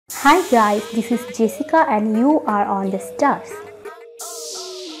Hi guys, this is Jessica and you are on the stars.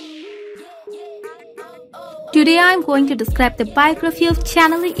 Today I am going to describe the biography of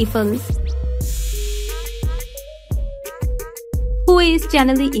Jenelle Evans. Who is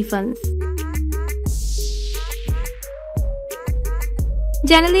Jenelle Evans?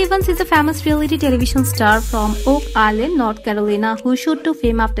 Jenelle Evans is a famous reality television star from Oak Island, North Carolina who shot to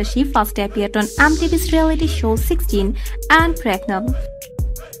fame after she first appeared on MTV's reality show 16 and Pregnant.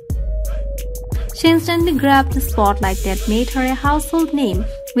 She instantly grabbed the spotlight that made her a household name,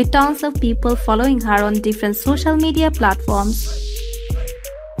 with tons of people following her on different social media platforms.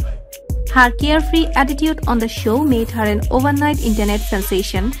 Her carefree attitude on the show made her an overnight internet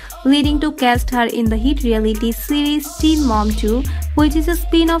sensation, leading to cast her in the hit reality series Teen Mom 2, which is a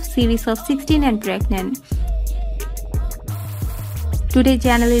spin-off series of 16 and Pregnant. Today,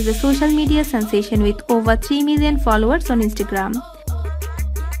 Jenelle is a social media sensation with over 3 million followers on Instagram.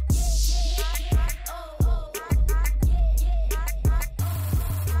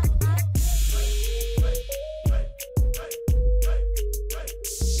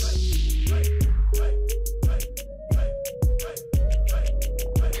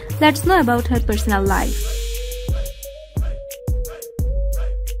 Let's know about her personal life.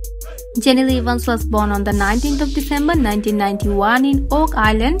 Jenelle Evans was born on the 19th of December 1991 in Oak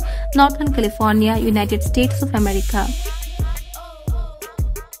Island, Northern California, United States of America.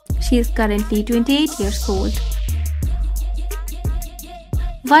 She is currently 28 years old.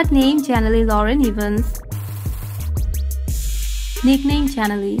 Birth name Jenelle Lauren Evans. Nickname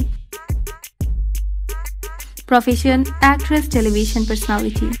Jenelle. Profession actress, television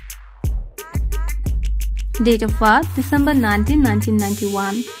personality. Date of birth December 19,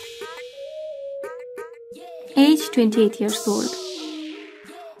 1991. Age 28 years old.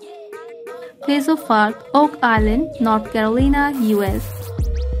 Place of birth Oak Island, North Carolina, US.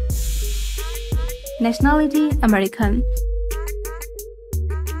 Nationality American.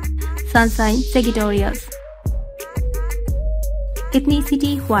 Sun sign Sagittarius.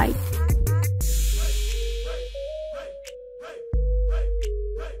 Ethnicity white.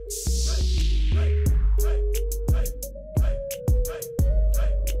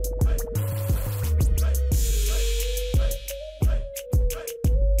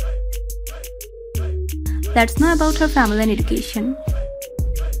 Let's know about her family and education.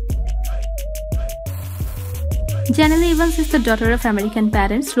 Jenelle Evans is the daughter of American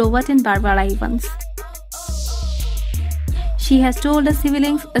parents Robert and Barbara Evans. She has two older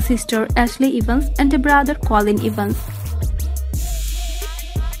siblings, a sister Ashley Evans and a brother Colin Evans.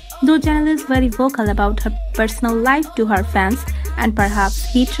 Though Jenelle is very vocal about her personal life to her fans and perhaps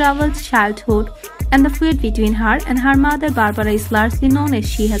her troubled childhood and the feud between her and her mother Barbara is largely known as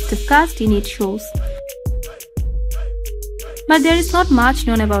she has discussed in its shows. But there is not much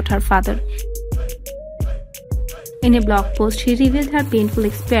known about her father. In a blog post, she revealed her painful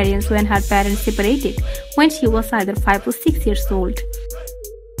experience when her parents separated when she was either 5 or 6 years old.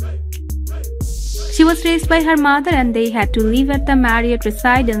 She was raised by her mother and they had to live at the Marriott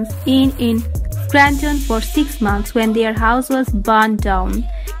Residence Inn in Scranton for 6 months when their house was burned down.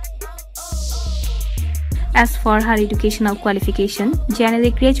 As for her educational qualification,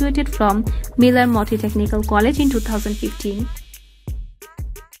 Jenelle graduated from Miller Motti Technical College in 2015.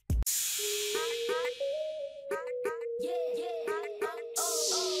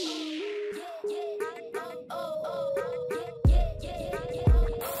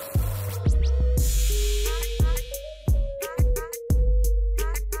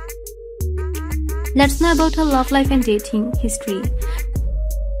 Let's know about her love life and dating history.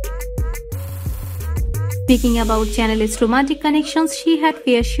 Speaking about Jenelle's romantic connections, she had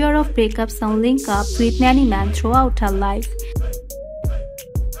fair share of breakups and link-ups with many men throughout her life.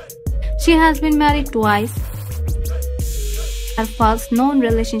 She has been married twice. Her first known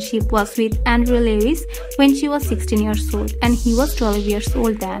relationship was with Andrew Lewis when she was 16 years old and he was 12 years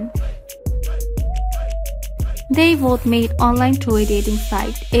old then. They both met online through a dating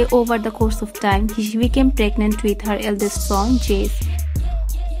site. Over the course of time, she became pregnant with her eldest son, Jace.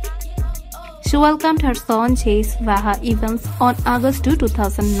 She welcomed her son, Jace Vaha Evans, on August 2,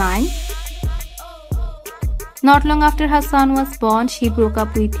 2009. Not long after her son was born, she broke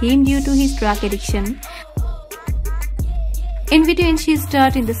up with him due to his drug addiction. In between, she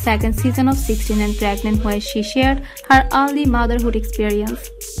starred in the second season of 16 and Pregnant, where she shared her early motherhood experience.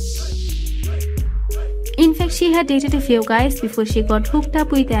 In fact, she had dated a few guys before she got hooked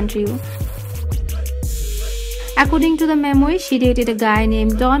up with Andrew. According to the memoir, she dated a guy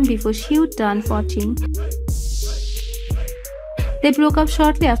named Don before she would turn 14. They broke up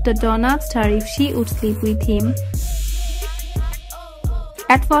shortly after Don asked her if she would sleep with him.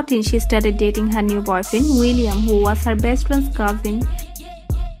 At 14, she started dating her new boyfriend, William, who was her best friend's cousin.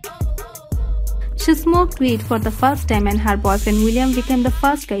 She smoked weed for the first time, and her boyfriend William became the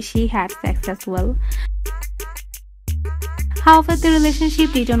first guy she had sex as well. However, the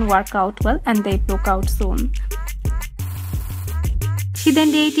relationship didn't work out well and they broke out soon. She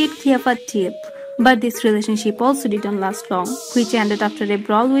then dated Kiefer Tip, but this relationship also didn't last long, which ended after a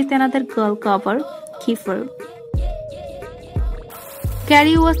brawl with another girl cover, Kiefer.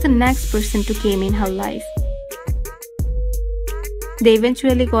 Carrie was the next person to come in her life. They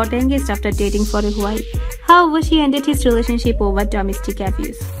eventually got engaged after dating for a while. However, she ended his relationship over domestic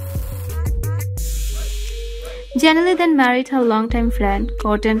abuse. Jenelle then married her longtime friend,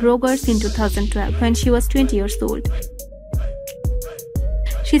 Gordon Rogers, in 2012 when she was 20 years old.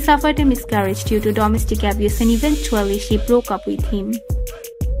 She suffered a miscarriage due to domestic abuse and eventually she broke up with him.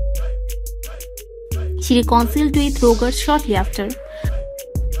 She reconciled with Rogers shortly after.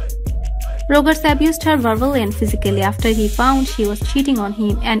 Rogers abused her verbally and physically after he found she was cheating on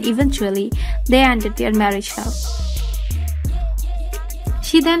him, and eventually they ended their marriage love.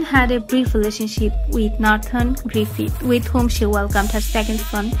 She then had a brief relationship with Nathan Griffith, with whom she welcomed her second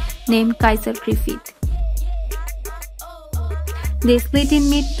son named Kaiser Griffith. They split in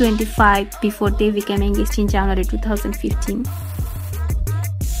mid-25 before they became engaged in January 2015.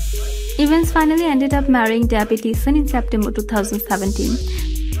 Evans finally ended up marrying Debbie Thiessen in September 2017.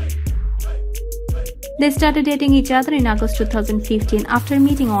 They started dating each other in August 2015 after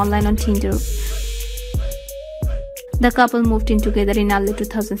meeting online on Tinder. The couple moved in together in early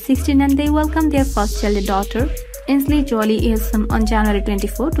 2016 and they welcomed their first child, a daughter, Ainsley Jolie Eason, on January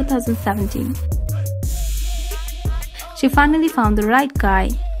 24, 2017. She finally found the right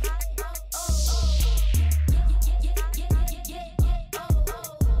guy.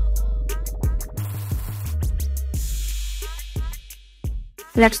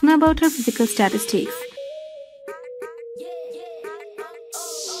 Let's know about her physical statistics.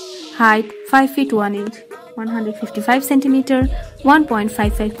 Height 5 feet 1 inch, 155 cm,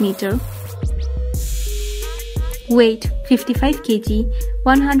 1.55 meter. Weight 55 kg,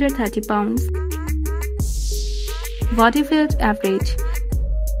 130 pounds. Body build average.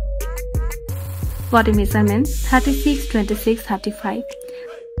 Body measurement 36, 26, 35.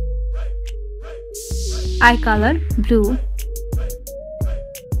 Eye color blue.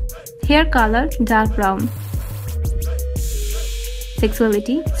 Hair color dark brown.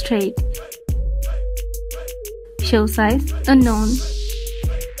 Sexuality straight. Shoe size unknown.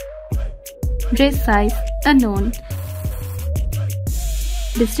 Dress size unknown.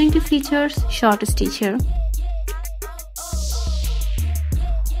 Distinctive features short stature.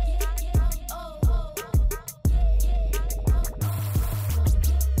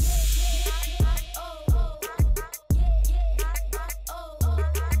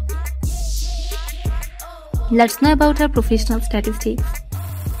 Let's know about her professional statistics.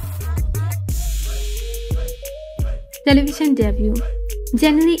 Television debut.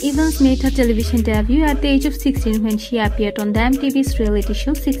 Jenelle Evans made her television debut at the age of 16 when she appeared on the MTV's reality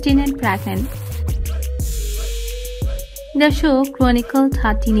show 16 and Pregnant. The show chronicled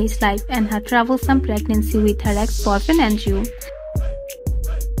her teenage life and her troublesome pregnancy with her ex-boyfriend Andrew.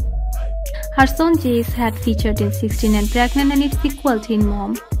 Her son Jace had featured in 16 and Pregnant and its sequel Teen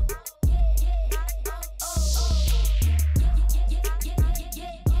Mom.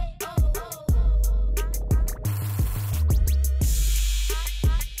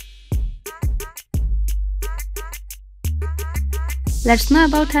 Let's know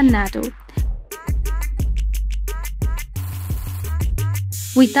about her net worth.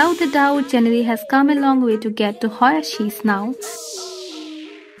 Without a doubt, Jenelle has come a long way to get to where she is now.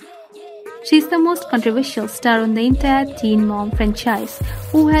 She is the most controversial star on the entire Teen Mom franchise,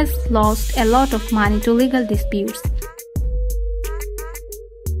 who has lost a lot of money to legal disputes.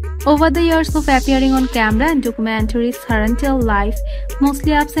 Over the years of appearing on camera and documentaries, her entire life,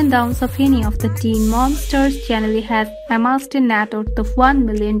 mostly ups and downs of any of the Teen Mom stars, Jenelle has amassed a net worth of $1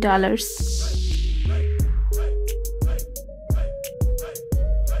 million.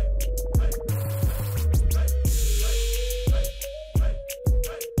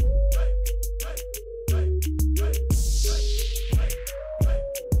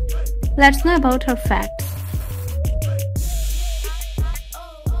 Let's know about her facts.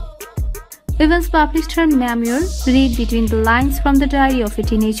 Evans published her memoir, Read Between the Lines from the Diary of a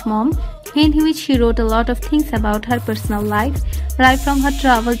Teenage Mom, in which she wrote a lot of things about her personal life, right from her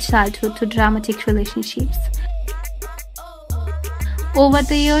troubled childhood to dramatic relationships. Over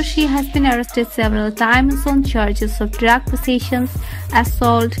the years, she has been arrested several times on charges of drug possession,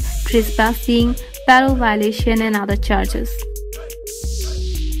 assault, trespassing, parole violation, and other charges.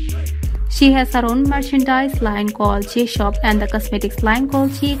 She has her own merchandise line called J Shop and the cosmetics line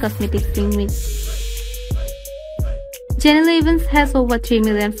called J Cosmetics Wing. Jenelle Evans has over 3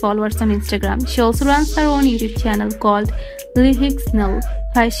 million followers on Instagram. She also runs her own YouTube channel called Biography,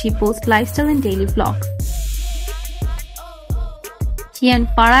 where she posts lifestyle and daily vlogs. She and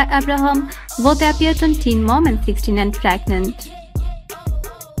Farah Abraham both appeared on Teen Mom and 16 and Pregnant.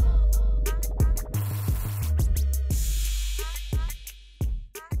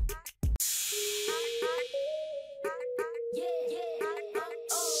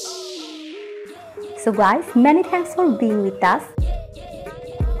 So guys, many thanks for being with us.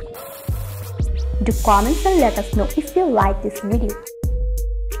 Do comment and let us know if you like this video.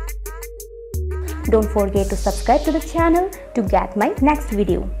 Don't forget to subscribe to the channel to get my next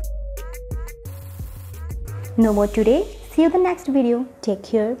video. No more today. See you in the next video. Take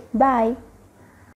care. Bye.